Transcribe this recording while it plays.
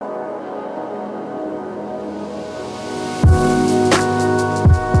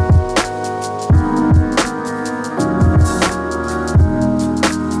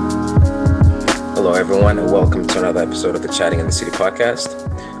everyone, and welcome to another episode of the Chatting in the City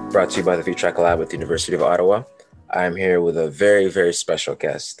podcast, brought to you by the VTrack Lab at the University of Ottawa. I'm here with a very, very special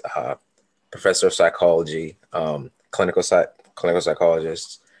guest, professor of psychology, clinical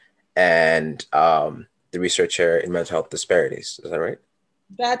psychologist, and the research chair in mental health disparities. Is that right?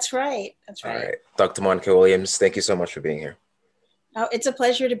 That's right. All right. Dr. Monica Williams, thank you so much for being here. Oh, it's a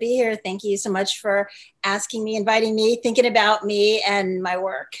pleasure to be here. Thank you so much for asking me, inviting me, thinking about me and my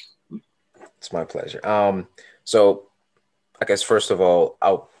work. It's my pleasure. So I guess first of all,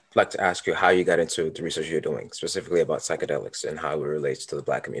 I'd like to ask you how you got into the research you're doing, specifically about psychedelics and how it relates to the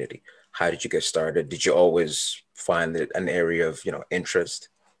Black community. How did you get started? Did you always find it an area of, interest?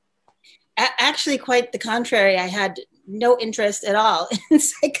 Actually, quite the contrary. I had no interest at all in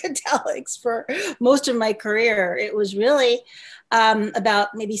psychedelics for most of my career. It was really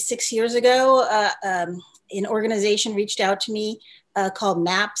about maybe 6 years ago, an organization reached out to me called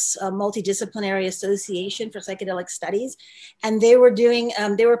MAPS, Multidisciplinary Association for Psychedelic Studies. And they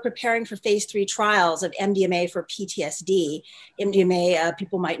were preparing for phase 3 trials of MDMA for PTSD. MDMA,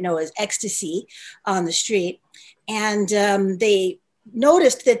 people might know as ecstasy on the street. And they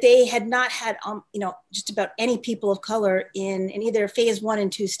noticed that they had not had, just about any people of color in either phase 1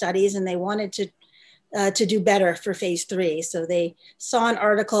 and 2 studies, and they wanted to do better for phase 3. So they saw an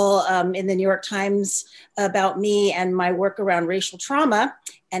article in the New York Times about me and my work around racial trauma,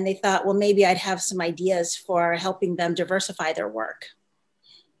 and they thought, well, maybe I'd have some ideas for helping them diversify their work.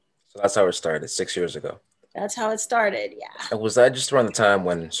 So that's how it started 6 years ago. That's how it started, yeah. And was that just around the time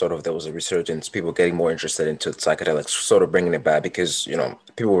when sort of there was a resurgence, people getting more interested into psychedelics, sort of bringing it back because,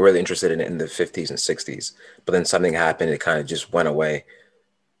 people were really interested in it in the 50s and 60s, but then something happened, it kind of just went away.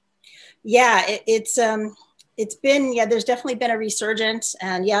 Yeah, it's been, there's definitely been a resurgence.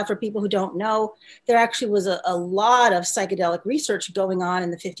 And for people who don't know, there actually was a lot of psychedelic research going on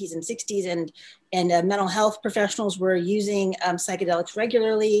in the 50s and 60s, and mental health professionals were using psychedelics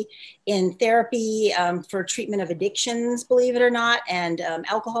regularly in therapy for treatment of addictions, believe it or not, and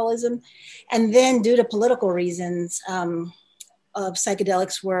alcoholism. And then due to political reasons, of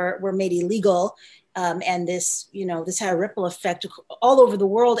psychedelics were made illegal. And this had a ripple effect all over the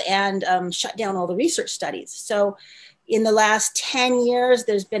world and shut down all the research studies. So in the last 10 years,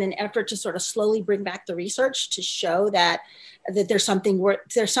 there's been an effort to sort of slowly bring back the research to show that there's something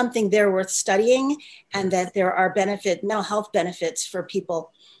there worth studying, and that there are mental health benefits for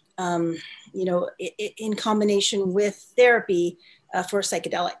people, in combination with therapy for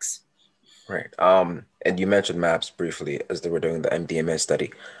psychedelics. Right. And you mentioned MAPS briefly as they were doing the MDMA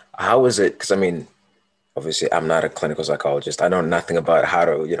study. How is it? Because obviously, I'm not a clinical psychologist. I know nothing about how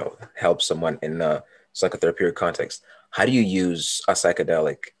to, help someone in a psychotherapeutic context. How do you use a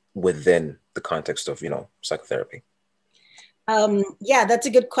psychedelic within the context of, psychotherapy? That's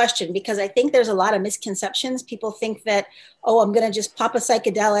a good question, because I think there's a lot of misconceptions. People think that, I'm going to just pop a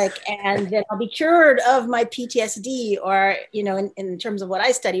psychedelic and then I'll be cured of my PTSD, or, in terms of what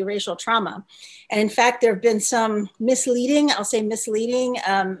I study, racial trauma. And in fact, there have been some misleading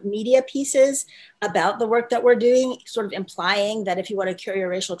media pieces about the work that we're doing, sort of implying that if you want to cure your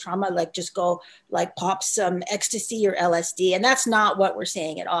racial trauma, just go pop some ecstasy or LSD. And that's not what we're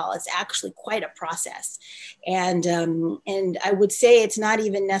saying at all. It's actually quite a process. And I would say it's not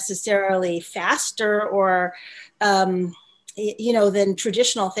even necessarily faster or, than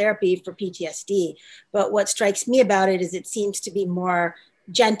traditional therapy for PTSD. But what strikes me about it is it seems to be more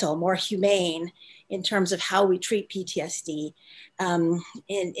gentle, more humane in terms of how we treat PTSD.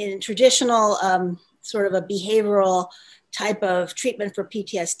 In traditional sort of a behavioral type of treatment for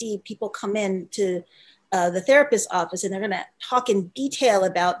PTSD, people come in to the therapist's office and they're going to talk in detail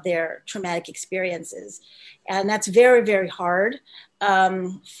about their traumatic experiences. And that's very, very hard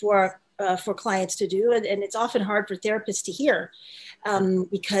for clients to do. And it's often hard for therapists to hear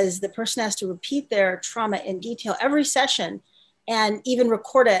because the person has to repeat their trauma in detail every session, and even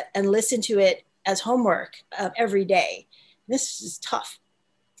record it and listen to it as homework every day. This is tough.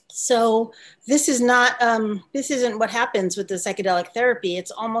 So this isn't what happens with the psychedelic therapy. It's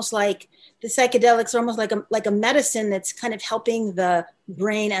almost like the psychedelics are almost like a medicine that's kind of helping the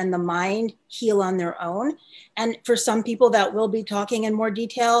brain and the mind heal on their own. And for some people that will be talking in more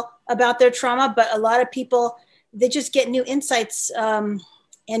detail about their trauma, but a lot of people, they just get new insights and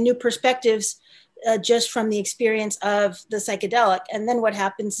new perspectives just from the experience of the psychedelic. And then what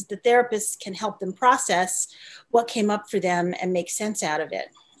happens is the therapist can help them process what came up for them and make sense out of it.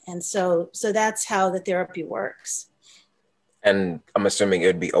 And so that's how the therapy works. And I'm assuming it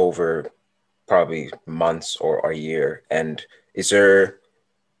would be over probably months or a year. And is there,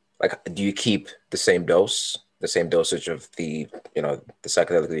 do you keep the same dose the same dosage of the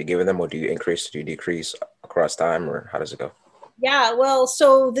psychedelic that you're giving them, or do you increase, do you decrease across time, or how does it go? Yeah, well,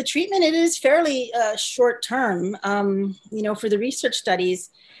 so the treatment, it is fairly short term. For the research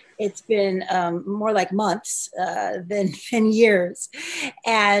studies, it's been more like months than years.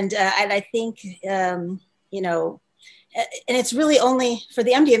 And I think, you know, and it's really only for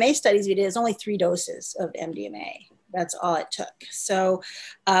the MDMA studies we did, it's only 3 doses of MDMA. That's all it took. So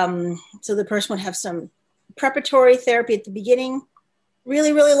the person would have some preparatory therapy at the beginning,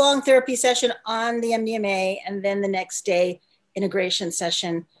 really, really long therapy session on the MDMA, and then the next day, integration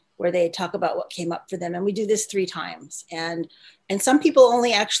session where they talk about what came up for them. And we do this 3 times. And some people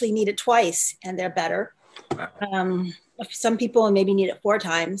only actually need it twice and they're better. Some people maybe need it 4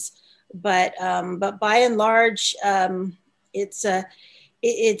 times, but by and large, it's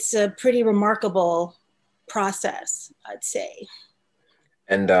a pretty remarkable process, I'd say.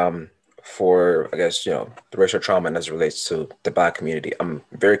 And for, I guess, the racial trauma and as it relates to the Black community, I'm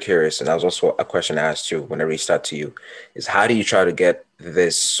very curious, and that was also a question I asked you when I reached out to you, is how do you try to get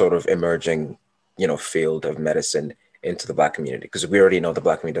this sort of emerging, field of medicine into the Black community? Because we already know the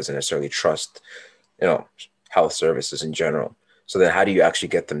Black community doesn't necessarily trust, health services in general. So then how do you actually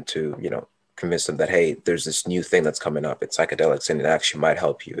get them to, convince them that, hey, there's this new thing that's coming up, it's psychedelics, and it actually might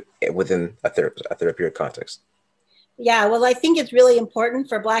help you within a therapeutic context? Yeah, well, I think it's really important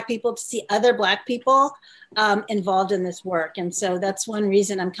for Black people to see other Black people involved in this work. And so that's one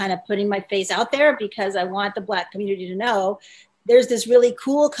reason I'm kind of putting my face out there, because I want the Black community to know there's this really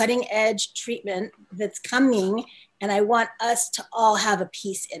cool cutting edge treatment that's coming. And I want us to all have a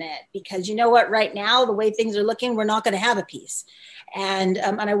piece in it, because you know what, right now, the way things are looking, we're not going to have a piece. And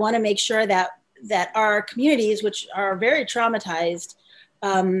I want to make sure that our communities, which are very traumatized,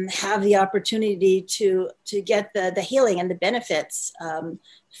 have the opportunity to get the healing and the benefits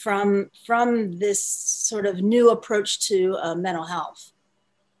from this sort of new approach to mental health.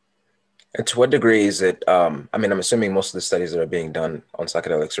 And to what degree is it, I'm assuming most of the studies that are being done on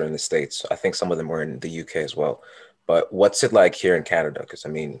psychedelics are in the States. I think some of them were in the UK as well. But what's it like here in Canada? Because,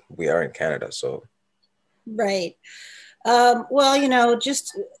 we are in Canada, so. Right. Well,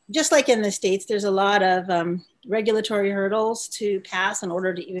 just like in the States, there's a lot of regulatory hurdles to pass in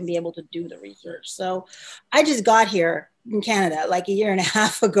order to even be able to do the research. So I just got here in Canada like a year and a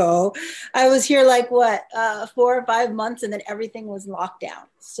half ago. I was here 4 or 5 months, and then everything was locked down.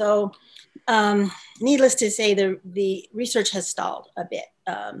 So needless to say, the research has stalled a bit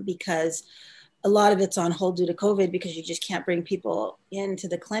because a lot of it's on hold due to COVID, because you just can't bring people into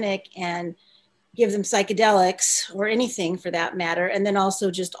the clinic and give them psychedelics or anything for that matter. And then also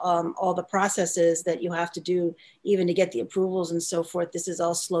just all the processes that you have to do even to get the approvals and so forth. This is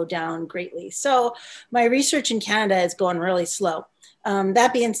all slowed down greatly. So my research in Canada is going really slow.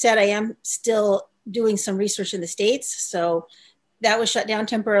 That being said, I am still doing some research in the States. So that was shut down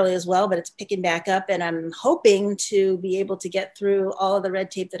temporarily as well, but it's picking back up. And I'm hoping to be able to get through all of the red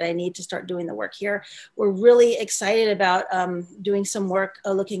tape that I need to start doing the work here. We're really excited about doing some work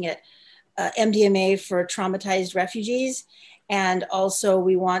looking at MDMA for traumatized refugees. And also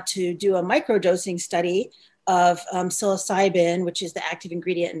we want to do a microdosing study of psilocybin, which is the active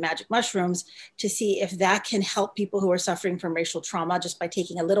ingredient in magic mushrooms, to see if that can help people who are suffering from racial trauma just by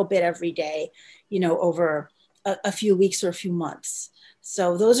taking a little bit every day, over a few weeks or a few months.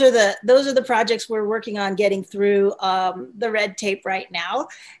 So those are the projects we're working on getting through the red tape right now,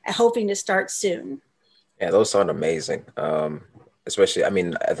 hoping to start soon. Yeah, those sound amazing. Especially, I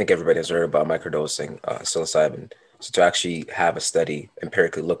think everybody has heard about microdosing psilocybin. So to actually have a study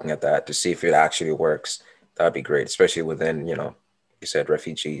empirically looking at that to see if it actually works, that'd be great, especially within, you said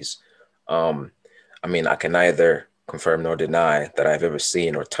refugees. I can neither confirm nor deny that I've ever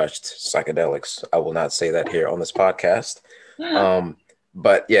seen or touched psychedelics. I will not say that here on this podcast.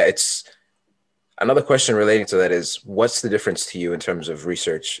 But yeah, it's another question relating to that is, what's the difference to you in terms of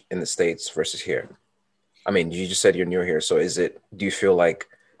research in the States versus here? You just said you're new here. So do you feel like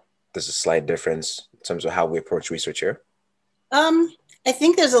there's a slight difference in terms of how we approach research here? I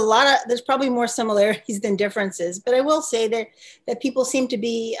think there's probably more similarities than differences, but I will say that people seem to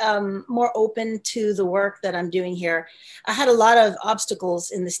be more open to the work that I'm doing here. I had a lot of obstacles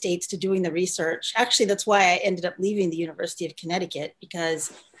in the States to doing the research. Actually, that's why I ended up leaving the University of Connecticut,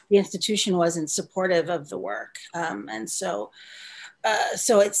 because the institution wasn't supportive of the work. So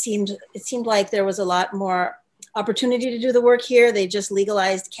it seemed like there was a lot more opportunity to do the work here. They just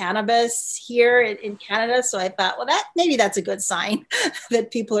legalized cannabis here in Canada. So I thought, well, maybe that's a good sign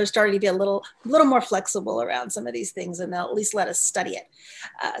that people are starting to be a little more flexible around some of these things, and they'll at least let us study it.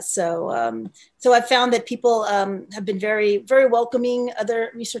 So I've found that people have been very, very welcoming.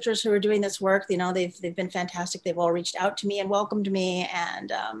 Other researchers who are doing this work, they've been fantastic. They've all reached out to me and welcomed me,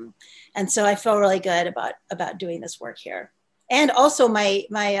 and so I feel really good about doing this work here. And also my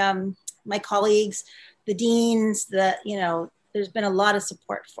colleagues, the deans, there's been a lot of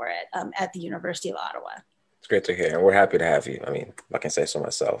support for it at the University of Ottawa. It's great to hear, and we're happy to have you. I mean, I can say so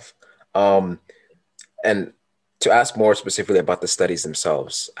myself. And to ask more specifically about the studies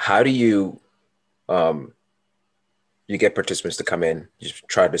themselves, how do you you get participants to come in, you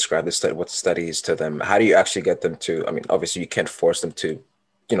try to describe what the study is to them? How do you actually get them to, I mean, obviously you can't force them to,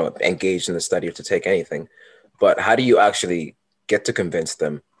 engage in the study or to take anything, but how do you actually get to convince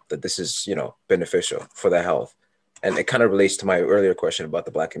them that this is, beneficial for their health? And it kind of relates to my earlier question about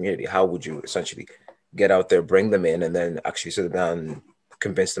the Black community. How would you essentially get out there, bring them in, and then actually sit down and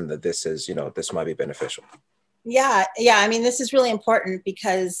convince them that this is, this might be beneficial? Yeah. I mean, this is really important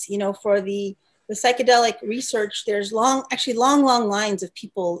because, for the psychedelic research, there's long lines of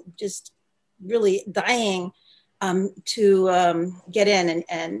people just really dying to get in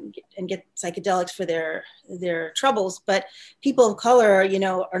and get psychedelics for their troubles. But people of color,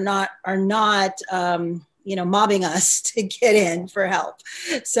 are not mobbing us to get in for help.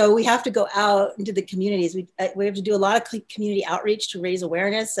 So we have to go out into the communities. We have to do a lot of community outreach to raise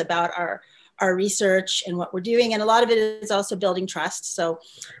awareness about our research and what we're doing. And a lot of it is also building trust. So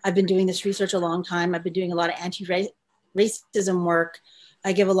I've been doing this research a long time. I've been doing a lot of anti-racism work.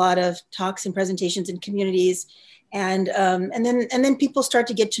 I give a lot of talks and presentations in communities. And then people start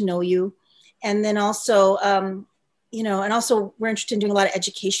to get to know you. And then also, and also we're interested in doing a lot of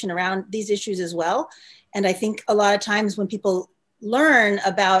education around these issues as well. And I think a lot of times when people learn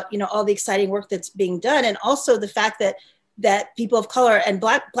about, all the exciting work that's being done, and also the fact that people of color and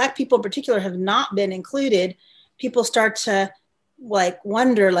black people in particular have not been included, people start to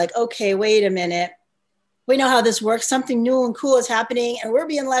wonder, okay, wait a minute. We know how this works. Something new and cool is happening and we're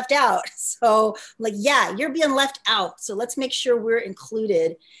being left out. So yeah, you're being left out. So let's make sure we're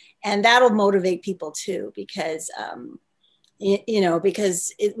included. And that'll motivate people too, because,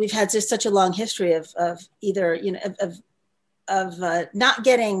 we've had just such a long history of either, of not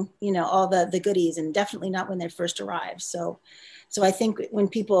getting, all the goodies, and definitely not when they first arrive. So I think when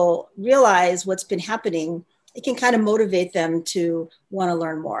people realize what's been happening, it can kind of motivate them to want to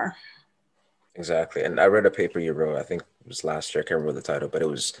learn more. Exactly. And I read a paper you wrote, I think it was last year, I can't remember the title, but it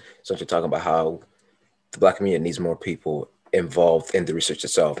was essentially talking about how the Black community needs more people involved in the research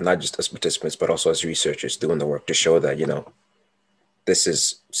itself, not just as participants, but also as researchers doing the work to show that, this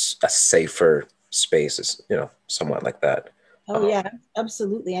is a safer space, somewhat like that. Oh, yeah,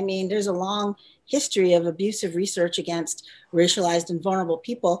 absolutely. I mean, there's a long history of abusive research against racialized and vulnerable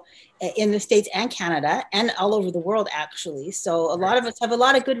people in the States and Canada and all over the world, actually. So a lot of us have a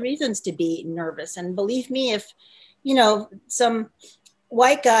lot of good reasons to be nervous. And believe me, if, some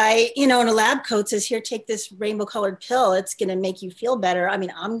white guy, in a lab coat says, here, take this rainbow colored pill, it's going to make you feel better. I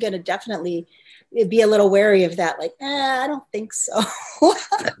mean, I'm going to definitely be a little wary of that. I don't think so.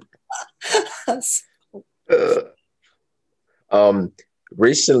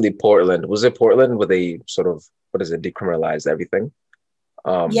 Recently, Portland, was it Portland where they sort of, decriminalized everything?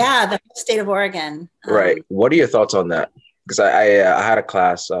 Yeah, the state of Oregon. Right. What are your thoughts on that? Because I had a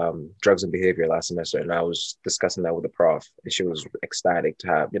class, drugs and behavior, last semester, and I was discussing that with a prof, and she was ecstatic to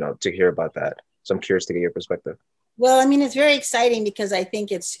have, to hear about that. So I'm curious to get your perspective. Well, I mean, it's very exciting because I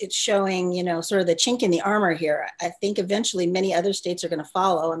think it's showing, sort of the chink in the armor here. I think eventually many other states are going to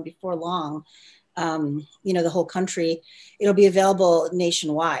follow, and before long, the whole country, it'll be available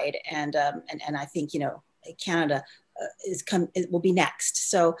nationwide. And I think, Canada it will be next.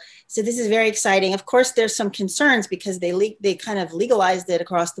 So this is very exciting. Of course, there's some concerns because they kind of legalized it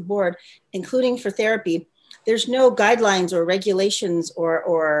across the board, including for therapy. There's no guidelines or regulations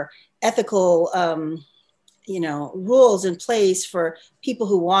or ethical, rules in place for people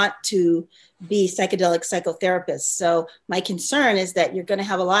who want to be psychedelic psychotherapists. So my concern is that you're going to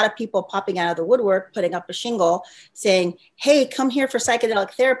have a lot of people popping out of the woodwork, putting up a shingle saying, hey, come here for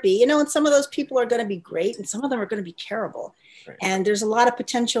psychedelic therapy. And some of those people are going to be great and some of them are going to be terrible. Right. And there's a lot of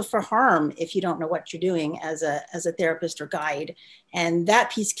potential for harm if you don't know what you're doing as a therapist or guide. And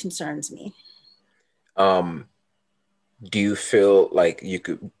that piece concerns me. Do you feel like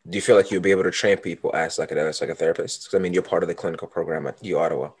you'll be able to train people as psychedelic psychotherapists? Because I mean, you're part of the clinical program at U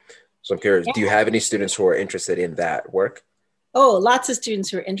Ottawa. So I'm curious, Do you have any students who are interested in that work? Oh, lots of students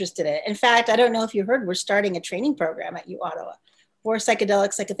who are interested in it. In fact, I don't know if you heard, we're starting a training program at U Ottawa for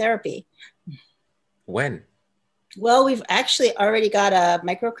psychedelic psychotherapy. When? Well, we've actually already got a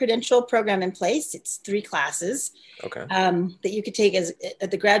micro-credential program in place. It's 3 classes Okay. that you could take as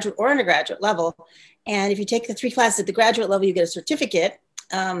at the graduate or undergraduate level. And if you take the 3 classes at the graduate level, you get a certificate.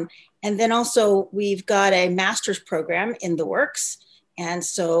 And then also we've got a master's program in the works. And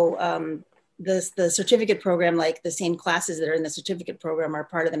so the certificate program, like the same classes that are in the certificate program are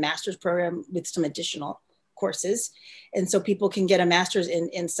part of the master's program with some additional courses. And so people can get a master's in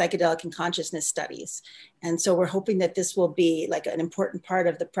psychedelic and consciousness studies. And so we're hoping that this will be like an important part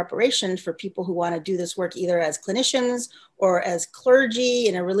of the preparation for people who want to do this work either as clinicians or as clergy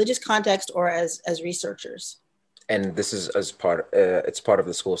in a religious context or as researchers. And this is as part, it's part of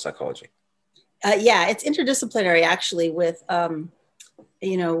the School of Psychology. Yeah, it's interdisciplinary actually with,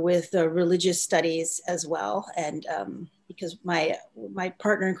 with religious studies as well. And because my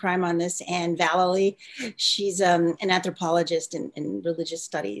partner in crime on this, Anne Vallely, she's an anthropologist in religious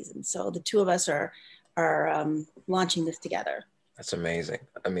studies. And so the 2 of us are launching this together. That's amazing.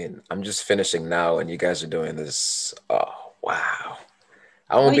 I mean, I'm just finishing now and you guys are doing this. Oh, wow.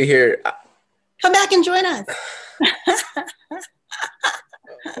 I won't be here. Come back and join us.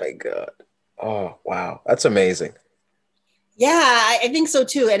 Oh my God. Oh, wow. That's amazing. Yeah, I think so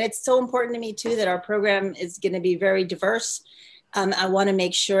too. And it's so important to me too that our program is going to be very diverse. I want to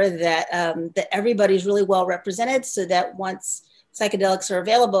make sure that that everybody's really well represented so that once psychedelics are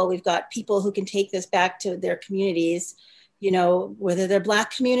available, we've got people who can take this back to their communities, whether they're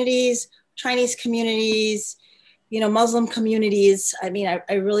Black communities, Chinese communities, Muslim communities. I mean,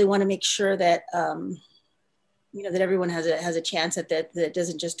 I really want to make sure that, that everyone has a chance at that it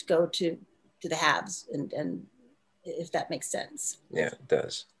doesn't just go to the haves and if that makes sense. Yeah, it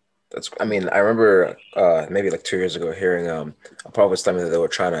does. I remember maybe like 2 years ago hearing a prophet tell me that they were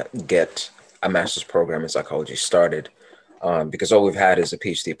trying to get a master's program in psychology started because all we've had is a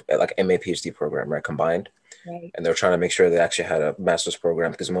PhD, like MA PhD program, right, combined. Right. And they're trying to make sure they actually had a master's program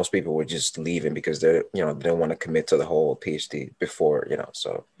because most people were just leaving because they don't want to commit to the whole PhD before,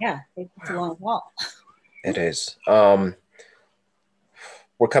 so. Yeah, it's a long haul. It is. We're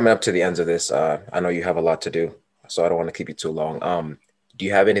coming up to the ends of this. I know you have a lot to do, so I don't want to keep you too long. Do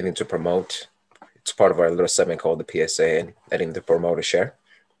you have anything to promote? It's part of our little segment called the PSA, and anything to promote or share?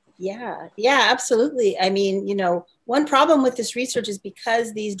 Yeah, absolutely. I mean, one problem with this research is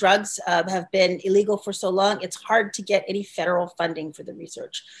because these drugs have been illegal for so long, it's hard to get any federal funding for the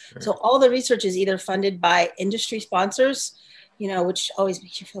research. Mm-hmm. So all the research is either funded by industry sponsors, which always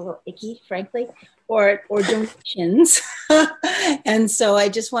makes you feel a little icky, frankly, or donations. And so I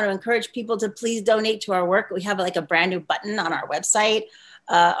just want to encourage people to please donate to our work. We have like a brand new button on our website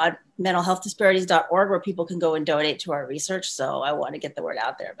on mentalhealthdisparities.org where people can go and donate to our research. So I want to get the word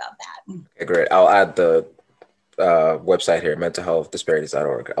out there about that. Okay, great. I'll add the website here,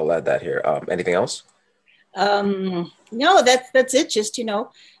 mentalhealthdisparities.org. I'll add that here. Anything else? No, that's it. Just,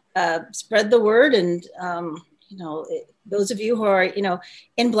 spread the word and, those of you who are,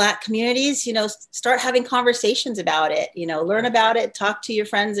 in Black communities, start having conversations about it, learn about it, talk to your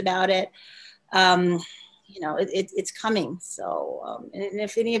friends about it. It's coming. So, and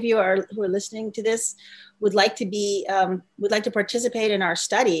if any of you who are listening to this would like to participate in our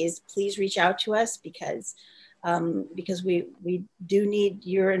studies, please reach out to us because we do need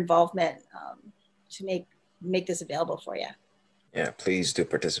your involvement to make this available for you. Yeah, please do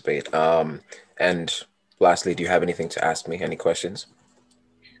participate. And lastly, do you have anything to ask me? Any questions?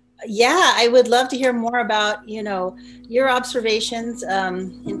 Yeah, I would love to hear more about, your observations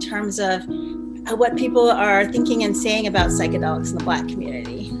in terms of what people are thinking and saying about psychedelics in the Black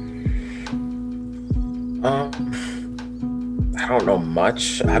community. I don't know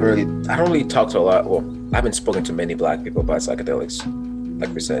much. I don't really talk to a lot. Well, I haven't spoken to many Black people about psychedelics.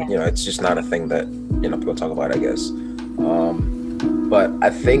 Like we said, it's just not a thing that, people talk about, I guess. But I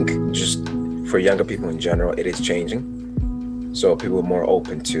think just for younger people in general, it is changing. So people are more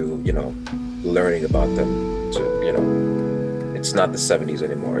open to, learning about them. To, it's not the 70s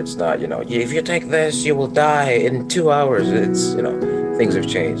anymore. It's not, if you take this, you will die in 2 hours. It's, things have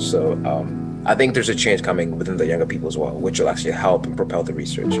changed. So I think there's a change coming within the younger people as well, which will actually help and propel the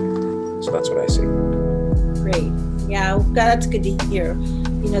research. So that's what I see. Great. Yeah, that's good to hear.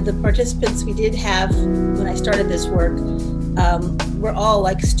 The participants we did have when I started this work were all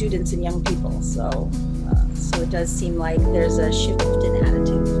like students and young people. So it does seem like there's a shift in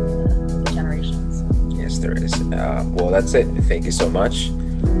attitude for the generations. Yes, there is. Well, that's it. Thank you so much.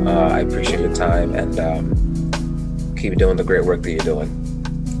 I appreciate your time and keep doing the great work that you're doing.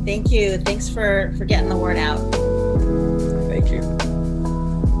 Thank you. Thanks for getting the word out. Thank you. you.